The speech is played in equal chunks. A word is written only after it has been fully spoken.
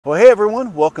Well, hey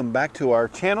everyone, welcome back to our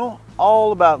channel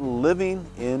all about living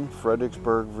in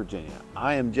Fredericksburg, Virginia.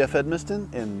 I am Jeff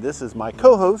Edmisten and this is my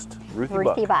co-host,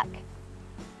 Ruthie Buck.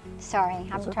 Sorry,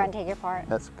 I'm trying to take your part.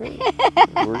 That's great.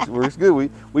 Works good.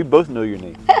 We both know your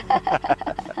name.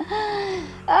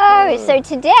 So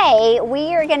today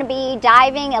we are going to be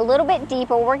diving a little bit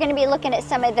deeper. We're going to be looking at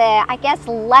some of the, I guess,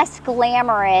 less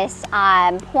glamorous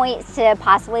points to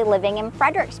possibly living in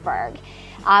Fredericksburg.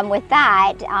 With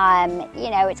that,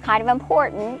 you know, it's kind of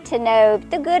important to know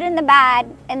the good and the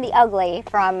bad and the ugly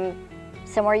from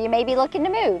somewhere you may be looking to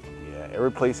move. Yeah,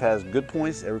 every place has good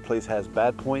points, every place has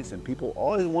bad points, and people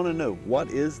always want to know what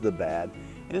is the bad,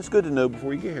 and it's good to know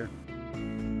before you get here.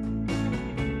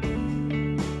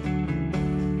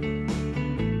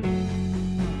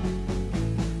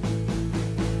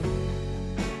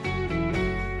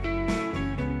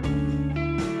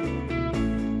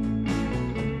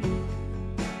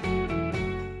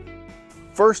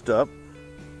 First up,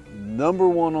 number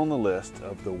one on the list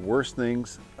of the worst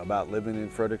things about living in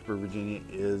Fredericksburg, Virginia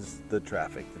is the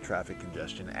traffic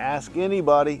congestion. Ask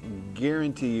anybody,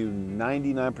 guarantee you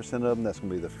 99% of them, that's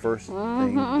going to be the first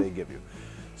thing they give you.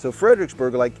 So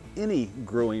Fredericksburg, like any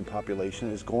growing population,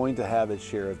 is going to have its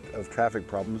share of traffic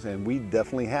problems, and we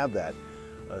definitely have that,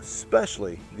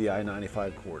 especially the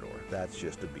I-95 corridor. That's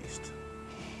just a beast.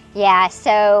 Yeah,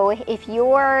 so if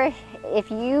you are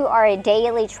a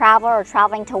daily traveler or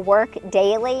traveling to work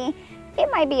daily, it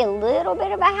might be a little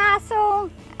bit of a hassle.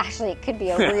 Actually, it could be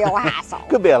a real hassle.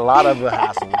 Could be a lot of a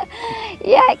hassle.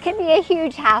 Yeah, it could be a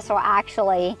huge hassle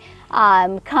actually,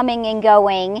 coming and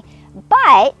going.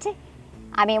 But,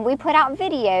 I mean, we put out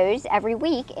videos every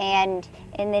week, and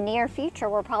in the near future,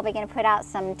 we're probably going to put out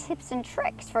some tips and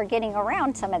tricks for getting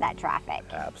around some of that traffic.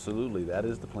 Absolutely, that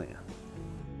is the plan.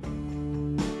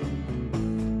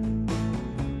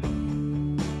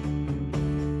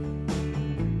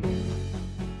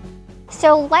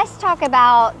 So let's talk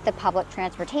about the public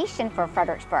transportation for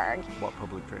Fredericksburg. What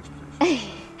public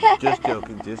transportation? Just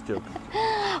joking, just joking.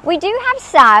 We do have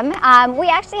some. We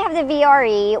actually have the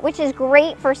VRE, which is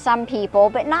great for some people,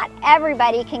 but not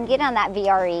everybody can get on that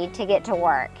VRE to get to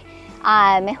work.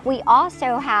 We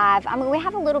also have, we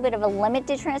have a little bit of a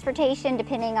limited transportation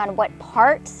depending on what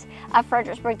parts of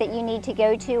Fredericksburg that you need to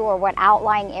go to or what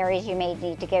outlying areas you may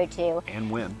need to go to. And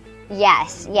when.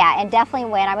 Yes, yeah, and definitely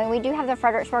when. I mean, we do have the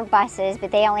Fredericksburg buses, but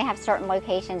they only have certain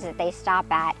locations that they stop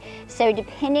at. So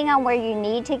depending on where you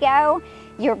need to go,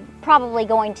 you're probably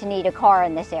going to need a car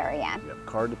in this area. Yep,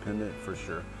 car dependent for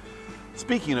sure.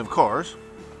 Speaking of cars,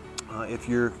 if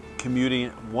you're commuting,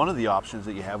 one of the options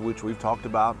that you have, which we've talked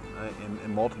about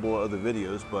in multiple other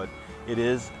videos, but it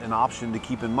is an option to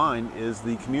keep in mind, is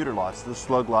the commuter lots, the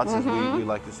slug lots, as we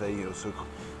like to say. You know, so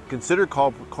consider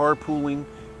carpooling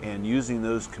and using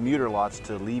those commuter lots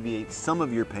to alleviate some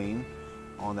of your pain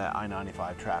on that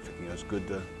I-95 traffic. You know, it's good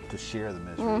to share the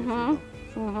misery, if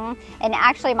you will. And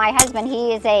actually, my husband,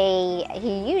 he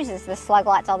uses the slug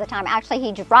lots all the time. Actually,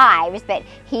 he drives, but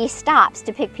he stops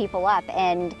to pick people up.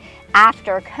 And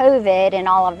after COVID and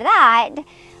all of that,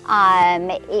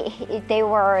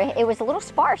 it was a little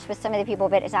sparse with some of the people,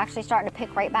 but it's actually starting to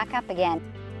pick right back up again.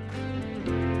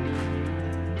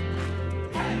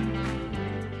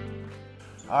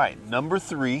 All right, number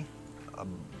three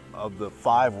of the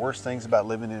 5 worst things about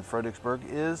living in Fredericksburg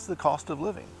is the cost of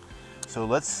living. So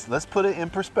let's put it in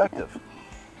perspective.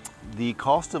 The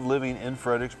cost of living in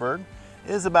Fredericksburg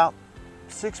is about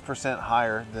 6%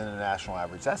 higher than the national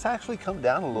average. That's actually come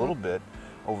down a little bit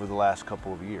over the last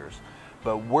couple of years.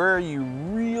 But where you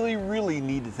really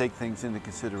need to take things into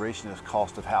consideration is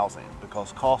cost of housing,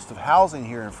 because cost of housing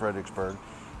here in Fredericksburg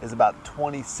is about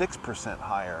 26%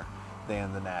 higher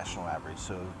than the national average.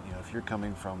 So, you know, if you're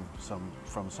coming from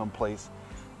some place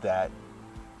that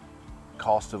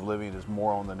cost of living is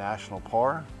more on the national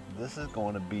par, this is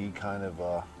going to be kind of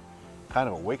a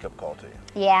wake-up call to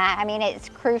you. Yeah, I mean, it's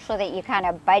crucial that you kind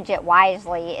of budget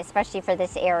wisely, especially for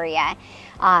this area.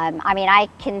 I mean, I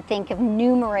can think of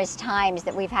numerous times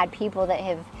that we've had people that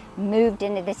have moved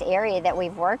into this area that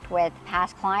we've worked with,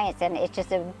 past clients, and it's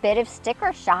just a bit of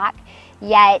sticker shock,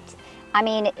 yet I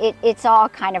mean, it's all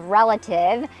kind of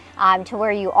relative to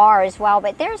where you are as well,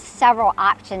 but there's several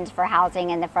options for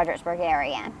housing in the Fredericksburg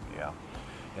area.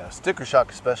 Yeah, sticker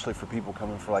shock, especially for people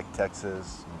coming from like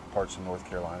Texas, parts of North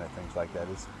Carolina, things like that.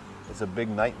 It's a big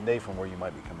night and day from where you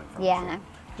might be coming from. Yeah,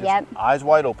 so just eyes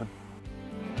wide open.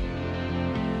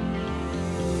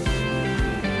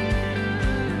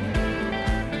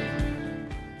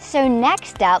 So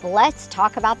next up, let's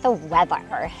talk about the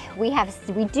weather. We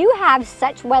do have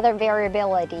such weather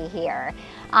variability here.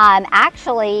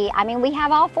 Actually, I mean, we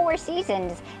have all 4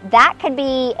 seasons. That could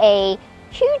be a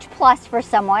huge plus for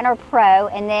someone or pro,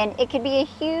 and then it could be a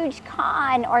huge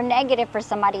con or negative for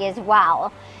somebody as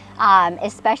well,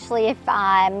 especially if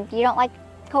you don't like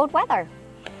cold weather.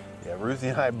 Yeah, Ruthie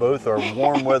and I both are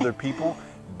warm weather people.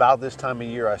 About this time of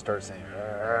year, I start saying,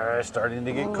 it's starting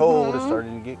to get cold, it's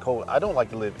starting to get cold. I don't like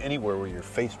to live anywhere where your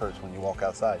face hurts when you walk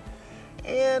outside.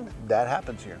 And that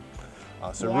happens here.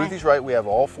 So Ruthie's right, we have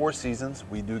all 4 seasons.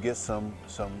 We do get some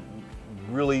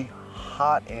really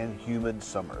hot and humid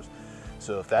summers.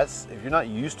 So if you're not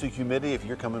used to humidity, if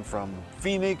you're coming from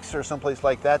Phoenix or someplace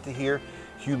like that to here,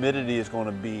 humidity is going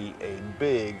to be a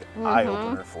big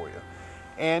eye-opener for you.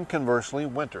 And conversely,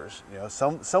 winters. You know,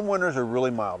 some winters are really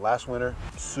mild. Last winter,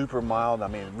 super mild. I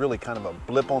mean, really kind of a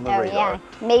blip on the radar.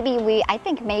 Yeah. I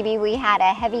think maybe we had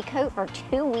a heavy coat for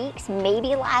 2 weeks,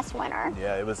 maybe last winter.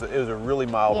 Yeah, it was a really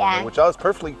mild winter, which I was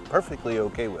perfectly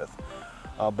okay with.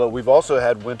 But we've also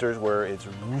had winters where it's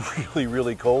really,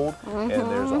 really cold and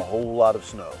there's a whole lot of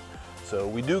snow. So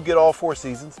we do get all 4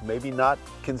 seasons, maybe not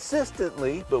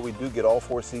consistently, but we do get all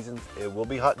 4 seasons. It will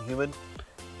be hot and humid,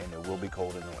 and it will be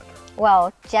cold in the winter.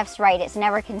 Well, Jeff's right, it's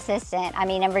never consistent. I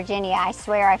mean, in Virginia, I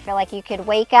swear, I feel like you could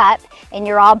wake up and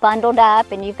you're all bundled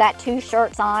up and you've got 2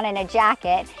 shirts on and a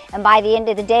jacket, and by the end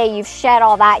of the day, you've shed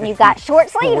all that and you've got short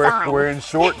sleeves on. We're in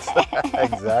shorts.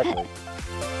 Exactly.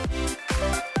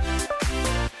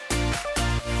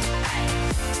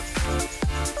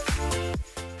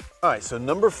 All right, so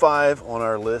number 5 on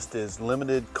our list is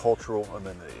limited cultural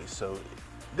amenities. So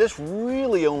this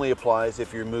really only applies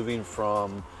if you're moving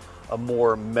from a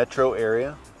more metro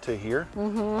area to here.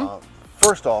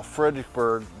 First off,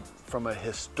 Fredericksburg, from a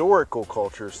historical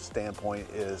culture standpoint,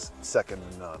 is second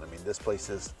to none. I mean, this place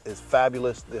is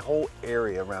fabulous. The whole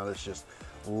area around is just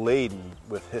laden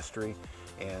with history,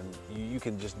 and you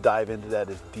can just dive into that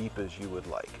as deep as you would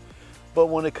like. But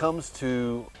when it comes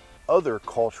to other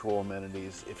cultural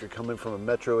amenities, if you're coming from a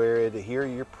metro area to here,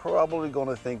 you're probably going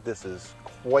to think this is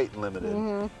quite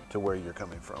limited to where you're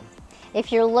coming from.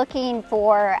 If you're looking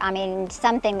for, I mean,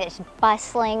 something that's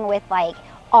bustling with like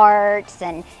arts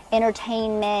and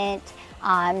entertainment,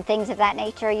 things of that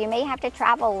nature, you may have to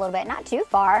travel a little bit, not too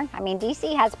far. I mean,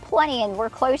 DC has plenty and we're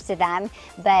close to them,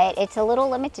 but it's a little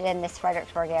limited in this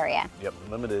Fredericksburg area. Yep,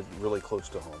 limited, really close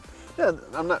to home. Yeah,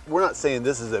 we're not saying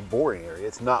this is a boring area.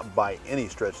 It's not by any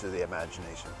stretch of the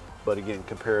imagination. But again,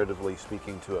 comparatively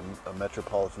speaking to a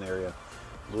metropolitan area,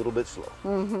 a little bit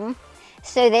slow.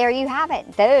 So there you have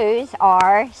it. Those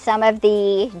are some of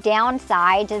the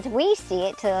downsides as we see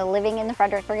it to living in the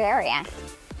Fredericksburg area.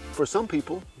 For some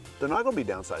people, they're not going to be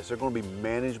downsides. They're going to be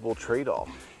manageable trade-off.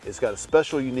 It's got a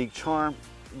special, unique charm,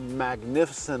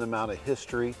 magnificent amount of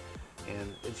history,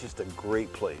 and it's just a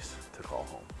great place to call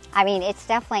home. I mean, it's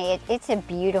definitely, it's a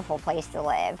beautiful place to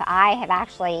live. I have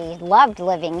actually loved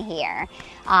living here.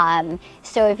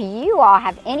 So if you all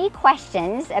have any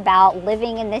questions about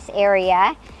living in this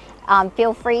area,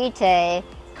 feel free to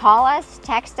call us,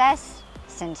 text us,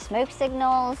 send smoke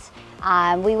signals.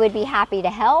 We would be happy to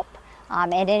help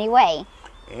in any way.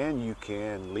 And you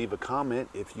can leave a comment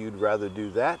if you'd rather do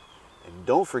that. And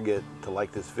don't forget to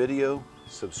like this video,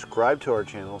 subscribe to our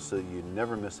channel so you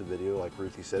never miss a video. Like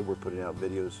Ruthie said, we're putting out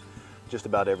videos just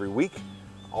about every week,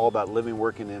 all about living,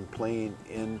 working, and playing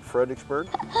in Fredericksburg.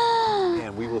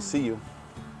 And we will see you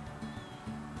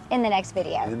in the next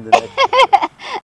video.